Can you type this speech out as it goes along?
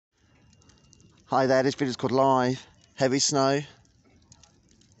Hi there, this video is called Live. Heavy snow,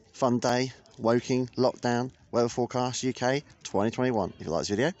 fun day, Woking, lockdown, weather forecast UK 2021. If you like this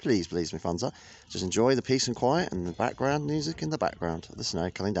video, please leave me a thumbs up. Just enjoy the peace and quiet and the background music in the background of the snow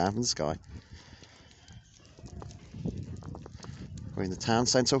coming down from the sky. We're in the town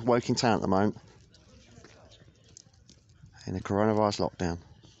centre of Woking town at the moment, in a coronavirus lockdown.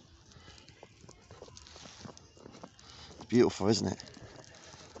 Beautiful, isn't it?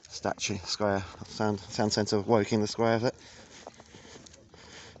 Statue, square, town centre of Woking, the square of it.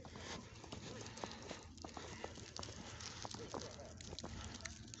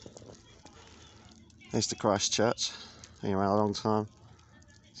 There's the Christ Church, been around a long time.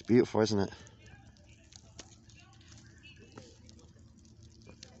 It's beautiful, isn't it?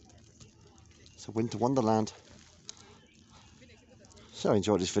 It's a winter wonderland. So I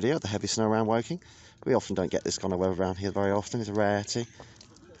enjoyed this video, the heavy snow around Woking. We often don't get this kind of weather around here very often, it's a rarity.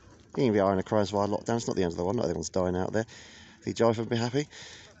 Even if we are in a coronavirus lockdown, it's not the end of the world, not everyone's dying out there. If you enjoy it, be happy.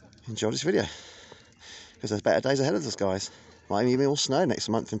 Enjoy this video. Because there's better days ahead of us, guys. Might even be more snow next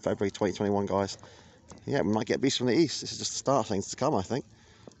month in February 2021, guys. Yeah, we might get beasts from the east. This is just the start of things to come, I think.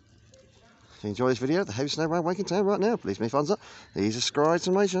 If you enjoy this video, the heavy snow around Woking town right now, please leave me a thumbs up. Please subscribe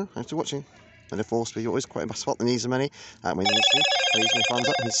to my channel. Thanks for watching. And of course, we always quite a spot the needs of many. Please leave me a thumbs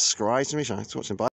up and subscribe to my channel. Thanks for watching. Bye.